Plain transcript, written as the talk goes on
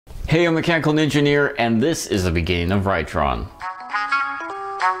Hey, I'm Mechanical Engineer, and this is the beginning of Ritron.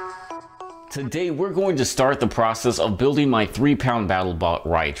 Today we're going to start the process of building my 3lb Battlebot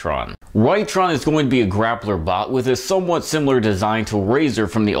Ritron. Ritron is going to be a grappler bot with a somewhat similar design to Razor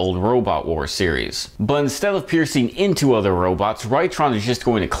from the old Robot Wars series. But instead of piercing into other robots, Ritron is just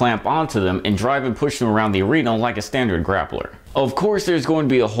going to clamp onto them and drive and push them around the arena like a standard grappler. Of course, there's going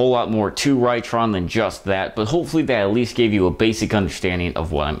to be a whole lot more to Ritron than just that, but hopefully that at least gave you a basic understanding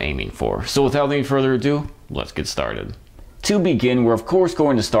of what I'm aiming for. So without any further ado, let's get started. To begin, we're of course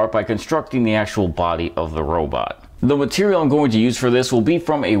going to start by constructing the actual body of the robot. The material I'm going to use for this will be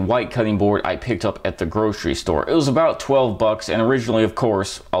from a white cutting board I picked up at the grocery store. It was about 12 bucks and originally, of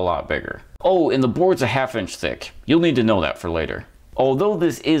course, a lot bigger. Oh, and the board's a 1/2 inch thick. You'll need to know that for later. Although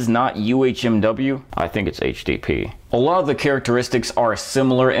this is not UHMW, I think it's HDP. A lot of the characteristics are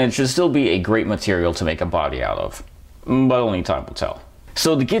similar and it should still be a great material to make a body out of. But only time will tell.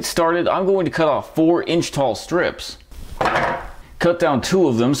 So to get started, I'm going to cut off 4-inch tall strips. Cut down 2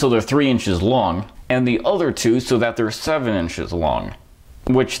 of them so they're 3 inches long, and the other 2 so that they're 7 inches long,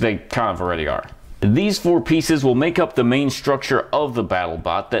 which they kind of already are. These 4 pieces will make up the main structure of the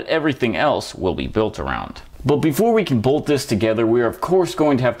Battlebot that everything else will be built around. But before we can bolt this together, we are of course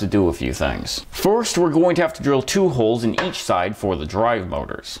going to have to do a few things. First, we're going to have to drill 2 holes in each side for the drive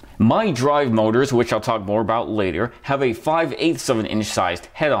motors. My drive motors, which I'll talk more about later, have a 5/8 of an inch sized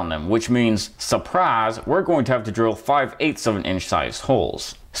head on them, which means, surprise, we're going to have to drill 5/8 of an inch sized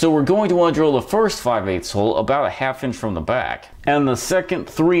holes. So we're going to want to drill the first 5/8 hole about a 1/2 inch from the back, and the second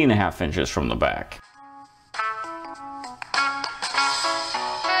 3.5 inches from the back.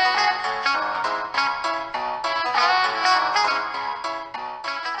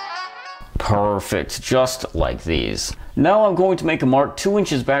 Perfect, just like these. Now I'm going to make a mark 2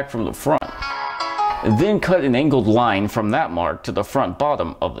 inches back from the front. Then cut an angled line from that mark to the front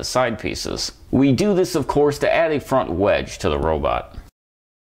bottom of the side pieces. We do this of course to add a front wedge to the robot.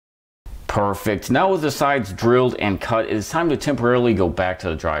 Perfect, now with the sides drilled and cut, it is time to temporarily go back to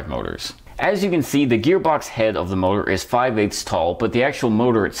the drive motors. As you can see, the gearbox head of the motor is 5/8 tall, but the actual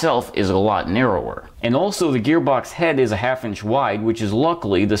motor itself is a lot narrower. And also the gearbox head is a 1/2 inch wide, which is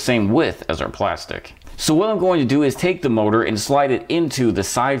luckily the same width as our plastic. So what I'm going to do is take the motor and slide it into the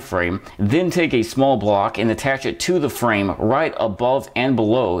side frame, then take a small block and attach it to the frame right above and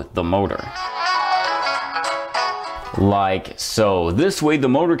below the motor. Like so. This way the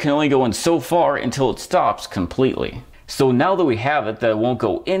motor can only go in so far until it stops completely. So now that we have it that it won't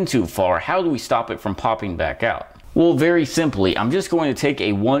go in too far, how do we stop it from popping back out? Well, very simply, I'm just going to take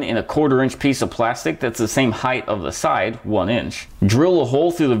a 1 1/4 inch piece of plastic that's the same height of the side, 1 inch. Drill a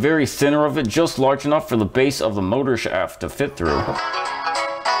hole through the very center of it, just large enough for the base of the motor shaft to fit through.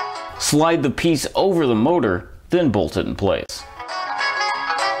 Slide the piece over the motor, then bolt it in place.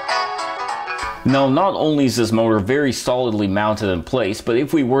 Now, not only is this motor very solidly mounted in place, but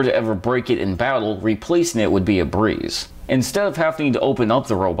if we were to ever break it in battle, replacing it would be a breeze. Instead of having to open up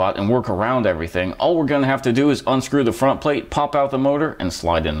the robot and work around everything, all we're going to have to do is unscrew the front plate, pop out the motor, and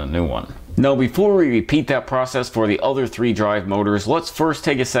slide in a new one. Now, before we repeat that process for the other 3 drive motors, let's first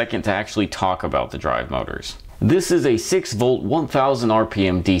take a second to actually talk about the drive motors. This is a 6-volt 1000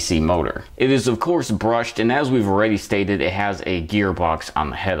 RPM DC motor. It is of course brushed, and as we've already stated, it has a gearbox on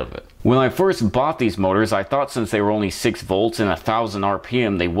the head of it. When I first bought these motors, I thought since they were only 6 volts and 1000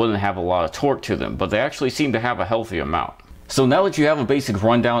 RPM, they wouldn't have a lot of torque to them, but they actually seem to have a healthy amount. So now that you have a basic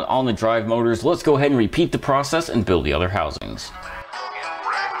rundown on the drive motors, let's go ahead and repeat the process and build the other housings.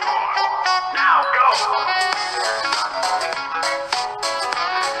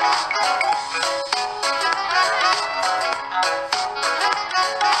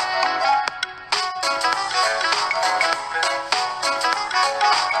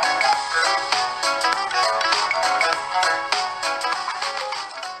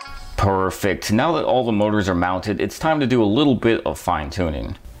 Perfect. Now that all the motors are mounted, it's time to do a little bit of fine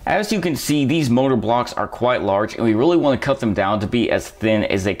tuning. As you can see, these motor blocks are quite large and we really want to cut them down to be as thin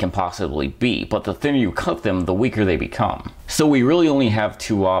as they can possibly be, but the thinner you cut them, the weaker they become. So we really only have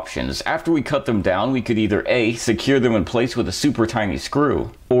 2 options. After we cut them down, we could either A, secure them in place with a super tiny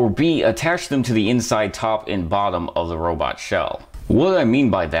screw, or B, attach them to the inside top and bottom of the robot shell. What I mean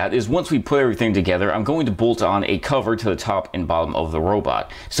by that is once we put everything together, I'm going to bolt on a cover to the top and bottom of the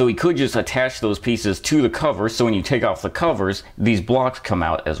robot. So we could just attach those pieces to the cover, so when you take off the covers, these blocks come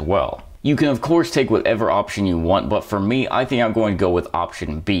out as well. You can of course take whatever option you want, but for me, I think I'm going to go with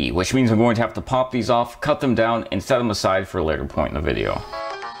option B, which means I'm going to have to pop these off, cut them down, and set them aside for a later point in the video.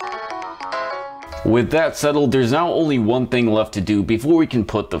 With that settled, there's now only one thing left to do before we can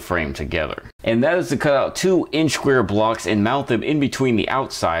put the frame together. And that is to cut out 2-inch square blocks and mount them in between the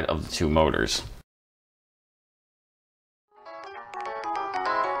outside of the two motors.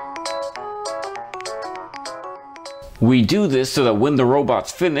 We do this so that when the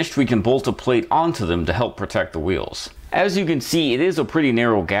robot's finished, we can bolt a plate onto them to help protect the wheels. As you can see, it is a pretty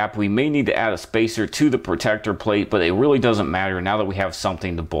narrow gap. We may need to add a spacer to the protector plate, but it really doesn't matter now that we have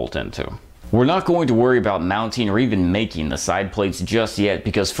something to bolt into. We're not going to worry about mounting or even making the side plates just yet,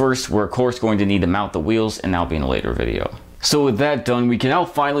 because first we're of course going to need to mount the wheels, and that'll be in a later video. So with that done, we can now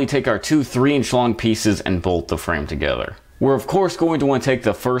finally take our two 3-inch long pieces and bolt the frame together. We're of course going to want to take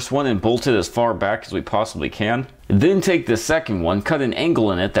the first one and bolt it as far back as we possibly can. Then take the second one, cut an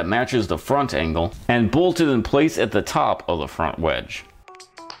angle in it that matches the front angle, and bolt it in place at the top of the front wedge.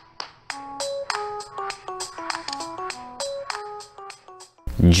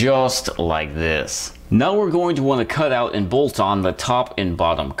 Just like this. Now we're going to want to cut out and bolt on the top and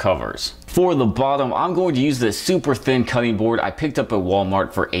bottom covers. For the bottom, I'm going to use this super thin cutting board I picked up at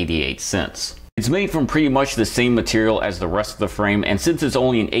Walmart for 88 cents. It's made from pretty much the same material as the rest of the frame, and since it's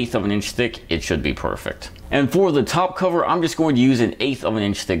only 1/8 of an inch thick, it should be perfect. And for the top cover, I'm just going to use 1/8 of an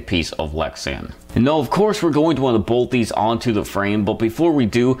inch thick piece of Lexan. And now of course we're going to want to bolt these onto the frame, but before we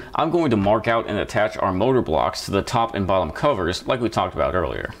do, I'm going to mark out and attach our motor blocks to the top and bottom covers like we talked about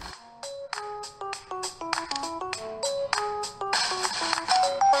earlier.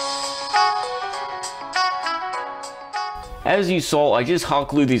 As you saw, I just hot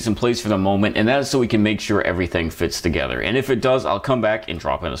glued these in place for the moment, and that is so we can make sure everything fits together. And if it does, I'll come back and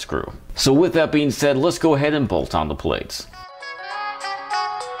drop in a screw. So with that being said, let's go ahead and bolt on the plates.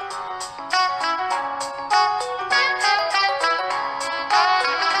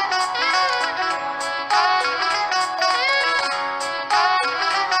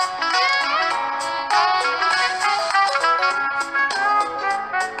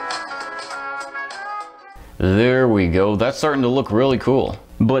 There we go, that's starting to look really cool.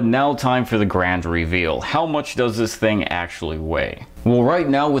 But now time for the grand reveal. How much does this thing actually weigh? Well, right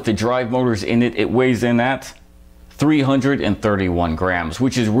now with the drive motors in it, it weighs in at 331 grams,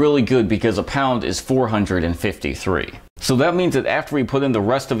 which is really good because a pound is 453. So that means that after we put in the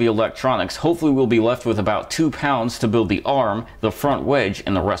rest of the electronics, hopefully we'll be left with about 2 pounds to build the arm, the front wedge,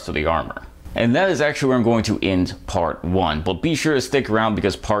 and the rest of the armor. And that is actually where I'm going to end part 1, but be sure to stick around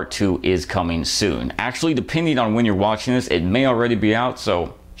because part 2 is coming soon. Actually, depending on when you're watching this, it may already be out,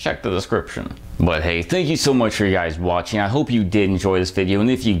 so check the description. But hey, thank you so much for you guys watching. I hope you did enjoy this video, and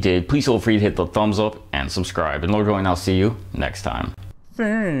if you did, please feel free to hit the thumbs up and subscribe. And Lord willing, I'll see you next time.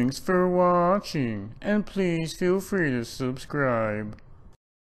 Thanks for watching, and please feel free to subscribe.